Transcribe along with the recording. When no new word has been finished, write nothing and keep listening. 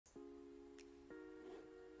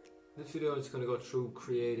In this video I'm just going to go through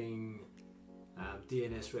creating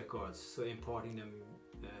DNS records, so importing them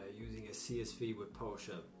using a CSV with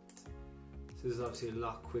PowerShell. So this is obviously a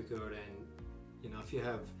lot quicker than, if you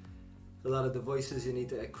have a lot of devices, you need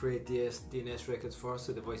to create DNS records first,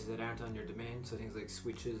 so devices that aren't on your domain, so things like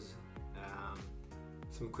switches,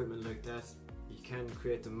 some equipment like that. You can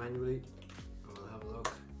create them manually, and we'll have a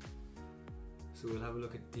look. So we'll have a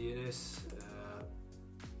look at DNS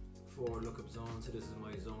for lookup zone. So this is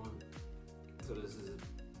my zone. So this is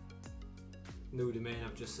a new domain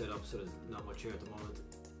I've just set up, so there's not much here at the moment.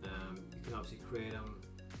 You can obviously create them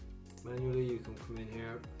manually. You can come in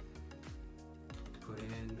here, put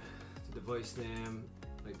in the device name,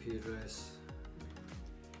 IP address.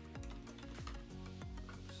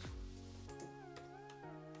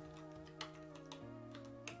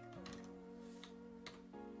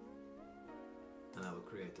 And I will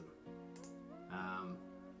create them.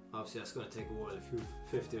 Obviously that's going to take a while. If you have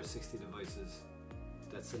 50 or 60 devices,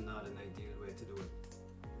 that's not an ideal way to do it.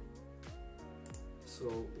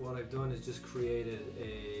 So what I've done is just created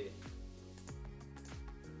a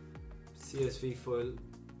CSV file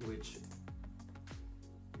which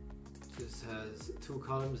just has two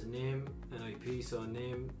columns, name and IP. So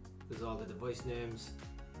name is all the device names,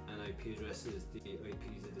 and IP address is the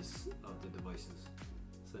IPs of the devices.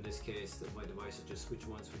 So in this case, my device is just switch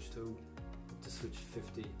 1, switch 2, up to switch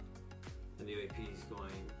 50, and the IP is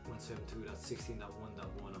going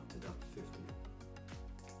 172.16.1.1 up to .50.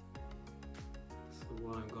 So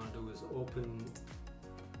what I'm going to do is open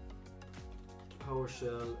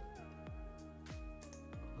PowerShell.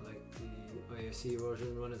 I like the ISE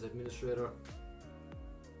version, run as administrator.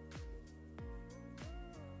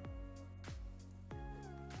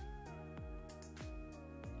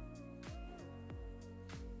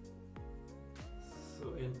 So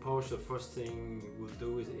in PowerShell, first thing we'll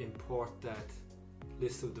do is import that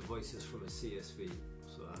list of devices from a CSV.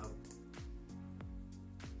 So I have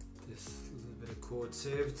this little bit of code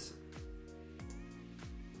saved.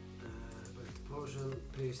 Back to PowerShell,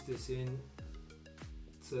 paste this in.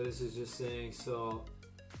 So this is just saying, so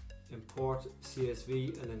import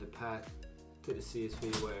CSV and then the path to the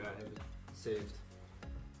CSV where I have it saved.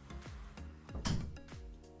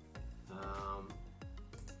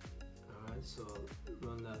 So I'll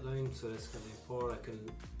run that line, so that's going to import. I can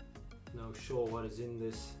now show what is in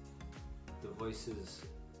this devices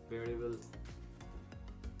variable.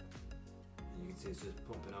 And you can see it's just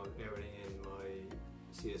pumping out everything in my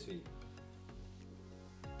CSV.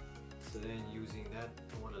 So then using that,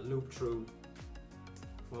 I want to loop through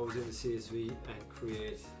what was in the CSV and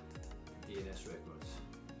create DNS records.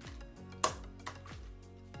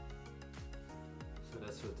 So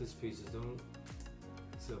that's what this piece is doing.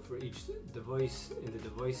 So for each device in the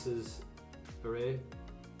devices array,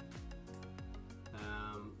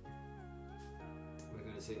 we're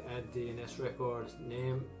going to say add DNS record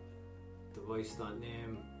name,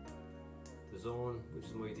 device.name, the zone, which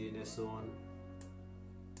is my DNS zone,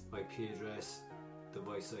 IP address,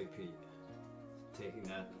 device IP, taking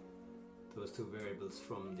those two variables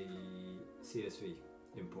from the CSV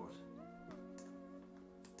import.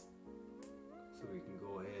 So we can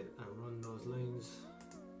go ahead and run those lines.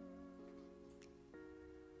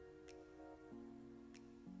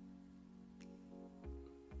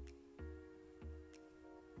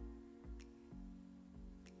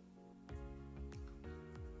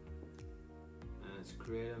 To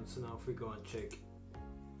create them. So now if we go and check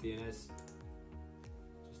DNS,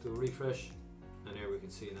 just do a refresh, and there we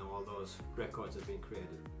can see now all those records have been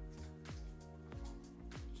created,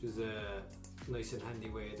 which is a nice and handy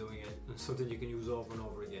way of doing it, and something you can use over and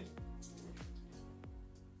over again.